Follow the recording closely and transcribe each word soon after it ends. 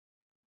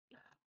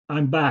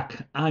I'm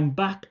back. I'm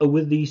back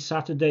with the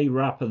Saturday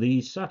wrap.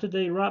 The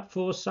Saturday wrap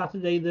for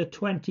Saturday, the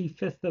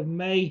 25th of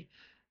May,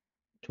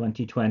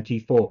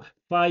 2024.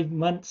 5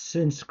 months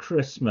since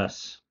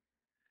Christmas.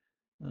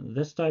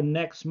 This time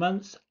next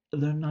month,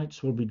 the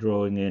nights will be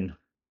drawing in.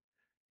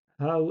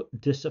 How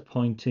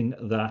disappointing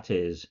that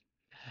is.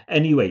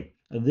 Anyway,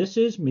 this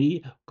is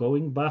me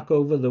going back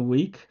over the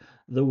week,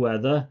 the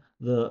weather,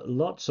 the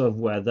lots of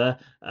weather,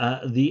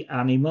 the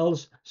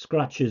animals,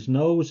 Scratch's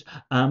nose,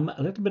 a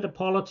little bit of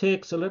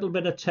politics, a little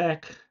bit of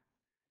tech,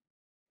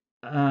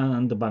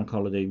 and the bank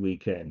holiday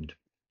weekend.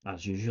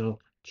 As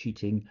usual,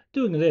 cheating,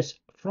 doing this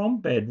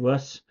from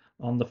Bedwas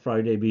on the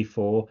Friday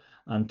before,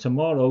 and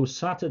tomorrow,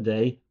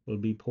 Saturday, will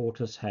be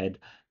Portishead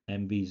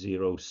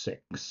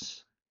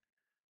MB06.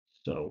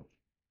 So,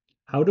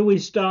 how do we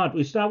start?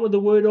 We start with the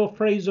word or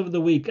phrase of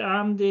the week,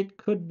 and it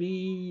could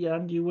be,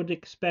 and you would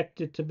expect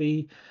it to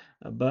be,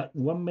 about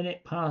 1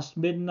 minute past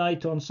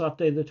midnight on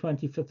Saturday, the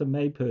 25th of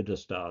May, Purda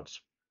starts.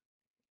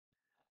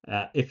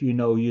 If you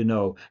know, you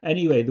know.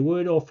 Anyway, the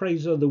word or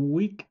phrase of the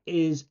week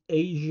is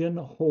Asian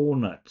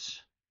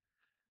hornets.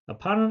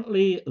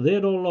 Apparently,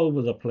 they're all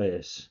over the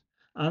place,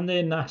 and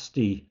they're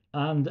nasty,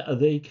 and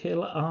they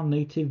kill our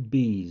native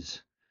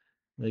bees.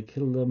 They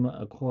kill them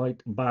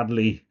quite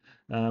badly.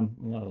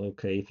 Well,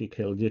 okay, if you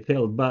killed, you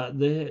killed, but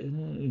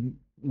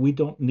we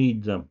don't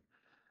need them.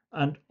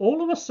 And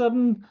all of a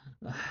sudden,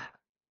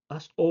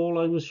 that's all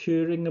I was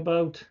hearing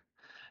about.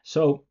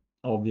 So,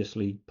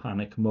 obviously,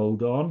 panic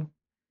mode on.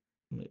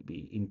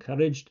 Maybe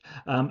encouraged.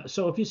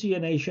 So if you see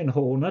an Asian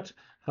hornet,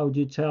 how do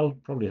you tell?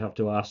 Probably have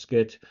to ask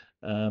it,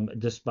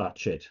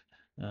 dispatch it,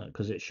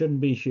 because it shouldn't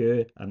be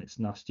here and it's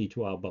nasty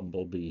to our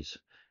bumblebees,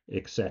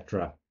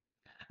 etc.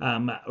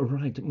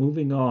 Right,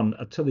 moving on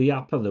to the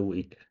app of the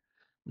week.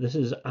 This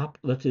is app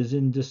that is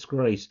in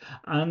disgrace,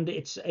 and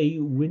it's a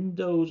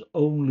Windows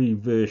only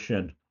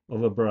version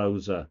of a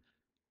browser,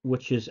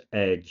 which is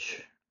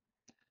Edge.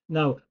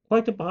 Now,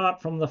 quite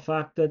apart from the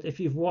fact that if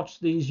you've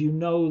watched these, you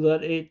know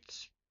that it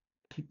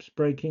keeps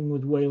breaking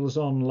with Wales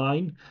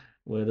Online,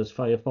 whereas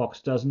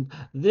Firefox doesn't.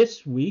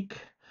 This week,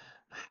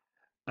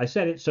 I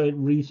set it so it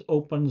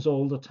reopens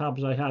all the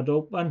tabs I had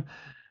open.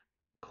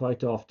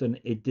 Quite often,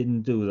 it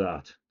didn't do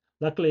that.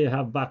 Luckily, I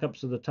have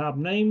backups of the tab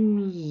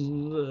names,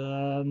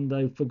 and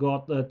I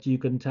forgot that you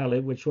can tell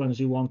it which ones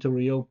you want to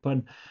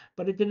reopen,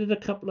 but it did it a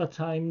couple of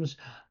times.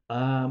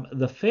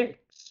 The fix,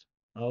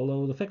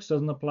 although the fix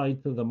doesn't apply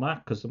to the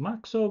Mac, because the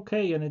Mac's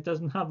okay and it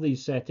doesn't have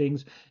these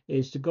settings,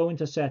 is to go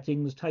into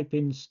settings, type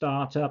in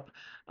startup,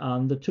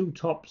 and the two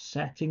top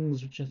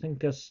settings, which I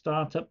think are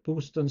startup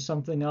boost and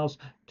something else,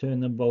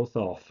 turn them both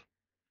off.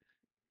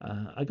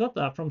 I got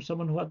that from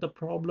someone who had the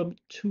problem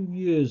 2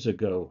 years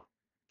ago.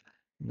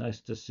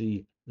 Nice to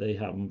see they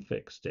haven't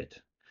fixed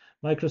it.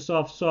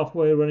 Microsoft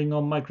software running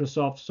on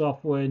Microsoft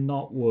software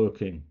not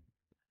working.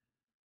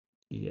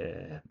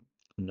 Yeah,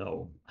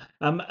 no.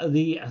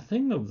 The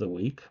thing of the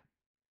week,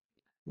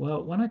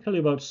 well, when I tell you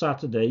about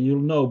Saturday,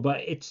 you'll know, but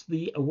it's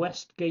the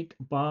Westgate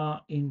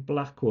bar in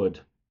Blackwood.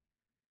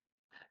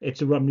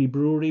 It's a Rumney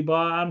Brewery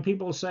bar, and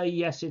people say,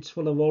 yes, it's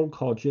full of old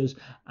codgers,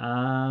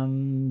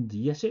 and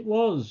yes, it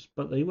was,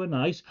 but they were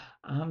nice,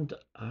 and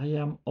I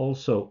am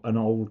also an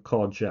old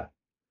codger.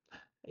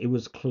 It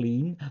was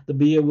clean. The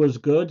beer was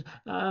good.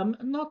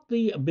 Not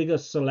the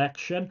biggest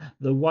selection.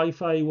 The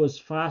Wi-Fi was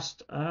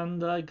fast,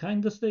 and I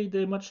kind of stayed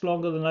there much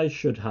longer than I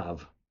should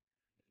have.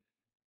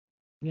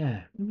 Yeah,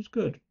 it was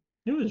good.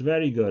 It was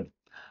very good.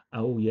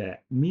 Oh yeah,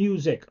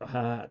 music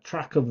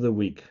track of the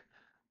week.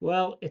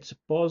 Well, it's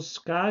Boz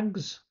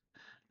Scaggs.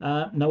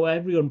 Now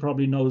everyone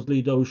probably knows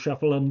Lido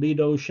Shuffle, and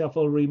Lido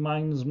Shuffle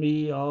reminds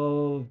me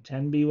of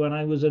Tenby when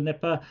I was a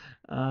nipper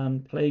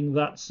and playing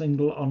that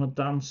single on a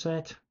dance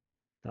set.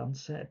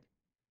 Dance set.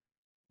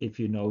 If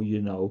you know,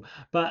 you know.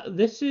 But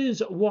this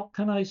is What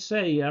Can I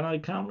Say? And I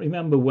can't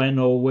remember when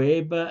or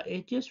where, but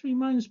it just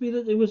reminds me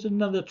that there was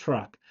another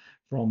track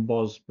from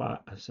Boz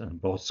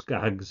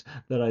Scaggs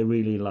that I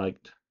really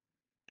liked.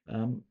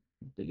 To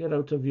get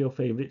out of your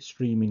favorite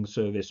streaming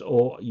service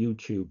or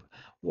YouTube.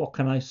 What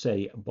can I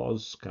say?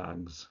 Boz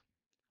Scaggs.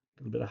 A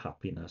little bit of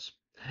happiness.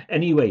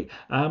 Anyway,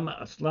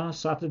 last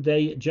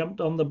Saturday,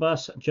 jumped on the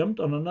bus, jumped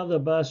on another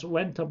bus,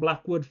 went to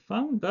Blackwood,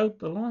 found out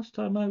the last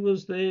time I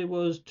was there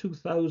was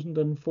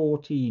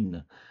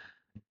 2014.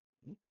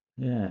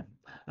 Yeah.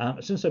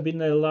 Since I've been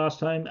there last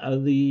time,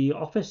 the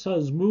office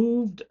has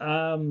moved.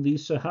 The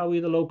Sir Howie,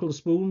 the local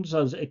spoons,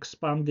 has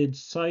expanded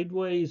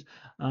sideways,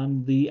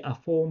 and the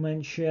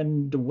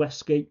aforementioned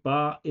Westgate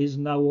bar is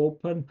now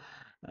open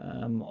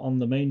on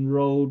the main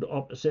road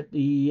opposite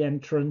the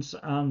entrance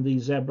and the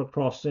zebra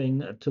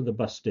crossing to the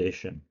bus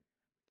station.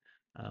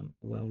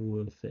 Well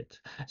worth it.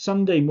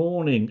 Sunday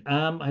morning,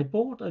 I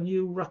bought a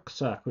new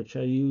rucksack which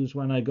I use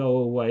when I go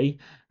away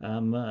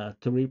to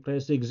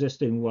replace the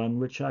existing one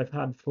which I've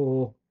had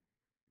for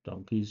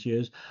donkey's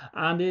years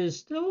and is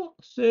still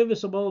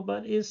serviceable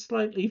but is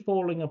slightly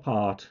falling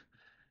apart.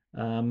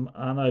 And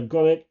I've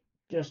got it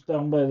just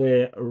down by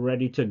there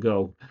ready to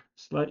go.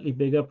 Slightly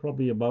bigger,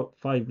 probably about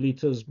 5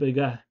 litres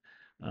bigger,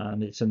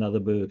 and it's another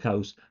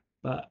Berghaus.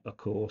 but of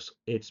course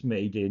it's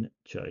made in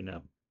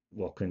China.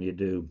 What can you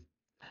do?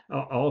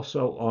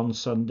 Also on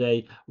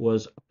Sunday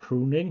was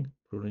pruning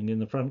in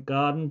the front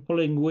garden,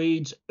 pulling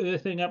weeds,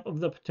 earthing up of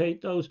the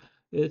potatoes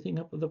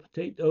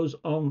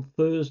on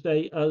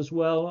Thursday as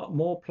well.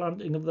 More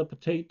planting of the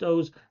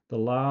potatoes, the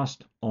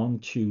last on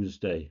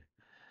Tuesday.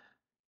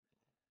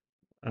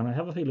 And I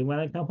have a feeling when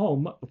I come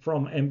home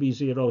from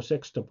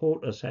MB06 to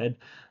Portishead,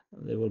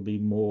 there will be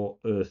more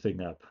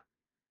earthing up.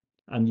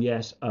 And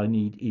yes, I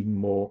need even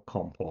more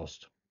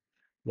compost.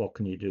 What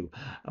can you do?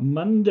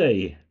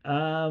 Monday,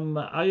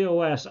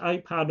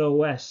 iPad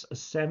OS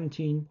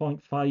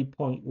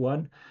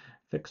 17.5.1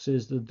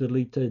 fixes the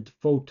deleted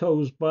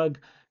photos bug.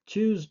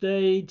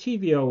 Tuesday,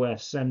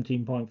 tvOS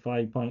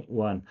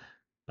 17.5.1.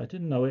 I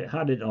didn't know it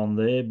had it on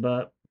there,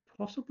 but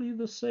possibly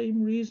the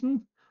same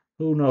reason.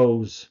 Who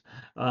knows?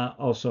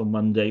 Also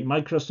Monday,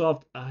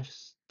 Microsoft, a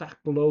stack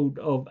load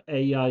of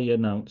AI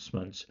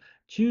announcements.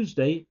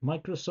 Tuesday,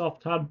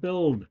 Microsoft had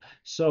build,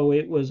 so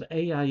it was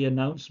AI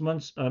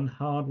announcements and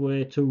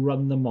hardware to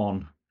run them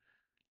on.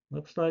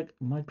 Looks like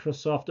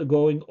Microsoft are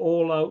going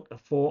all out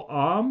for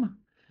ARM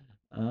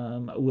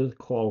with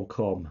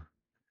Qualcomm.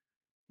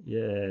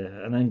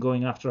 Yeah, and then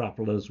going after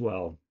Apple as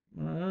well.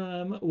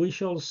 We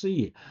shall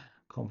see.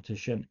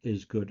 Competition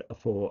is good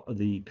for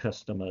the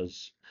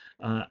customers.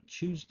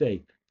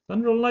 Tuesday,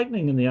 thunder and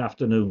lightning in the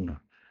afternoon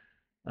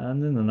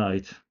and in the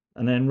night,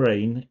 and then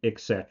rain,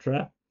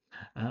 etc.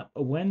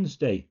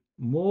 Wednesday,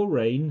 more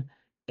rain,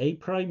 a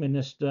Prime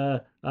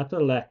Minister at a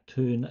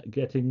lectern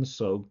getting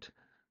soaked,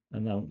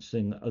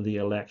 announcing the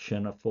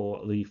election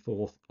for the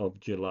 4th of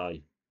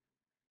July.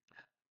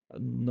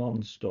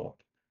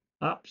 Non-stop,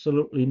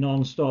 absolutely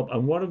non-stop.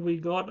 And what have we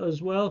got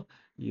as well?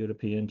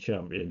 European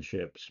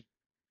Championships.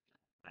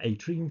 A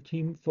dream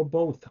team for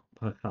both,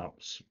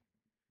 perhaps.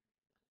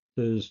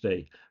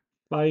 Thursday,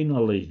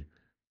 finally,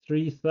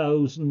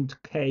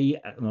 3000k,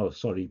 no,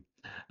 sorry,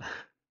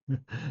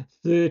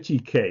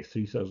 30k,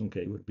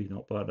 3000k would be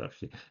not bad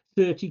actually.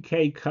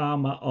 30k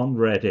karma on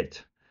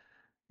Reddit.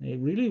 It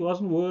really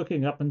wasn't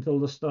working up until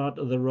the start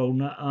of the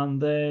Rona,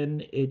 and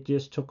then it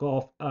just took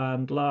off.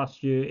 And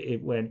last year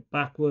it went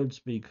backwards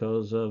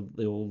because of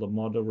all the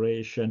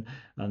moderation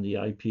and the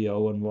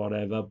IPO and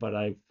whatever. But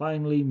I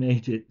finally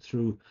made it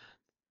through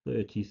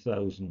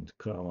 30,000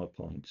 karma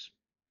points.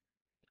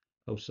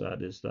 How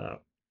sad is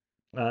that?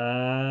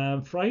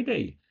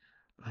 Friday,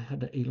 I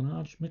had a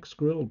large mixed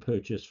grill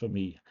purchased for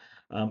me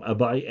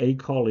by a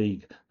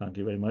colleague. Thank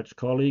you very much,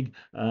 colleague.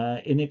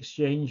 In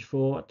exchange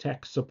for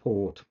tech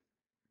support.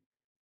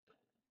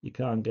 You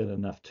can't get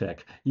enough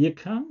tech. You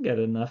can't get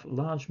enough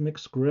large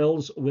mixed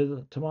grills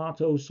with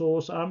tomato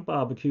sauce and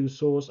barbecue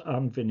sauce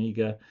and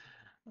vinegar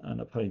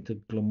and a pint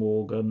of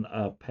Glamorgan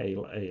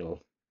pale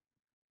ale.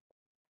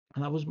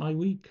 And that was my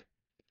week.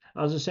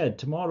 As I said,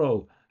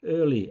 tomorrow,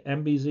 early,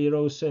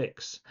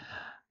 MB06,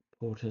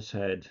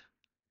 Portishead.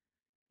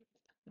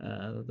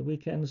 The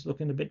weekend's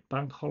looking a bit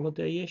bank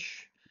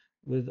holiday-ish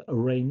with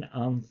rain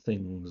and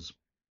things.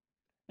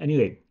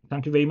 Anyway,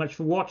 thank you very much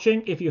for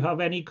watching. If you have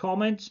any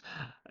comments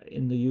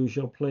in the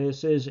usual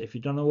places, if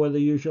you don't know where the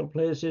usual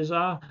places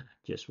are,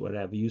 just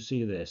wherever you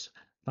see this.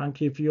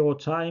 Thank you for your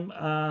time,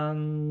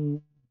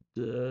 and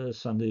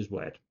Sunday's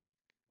wet.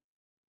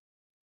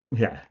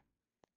 Yeah.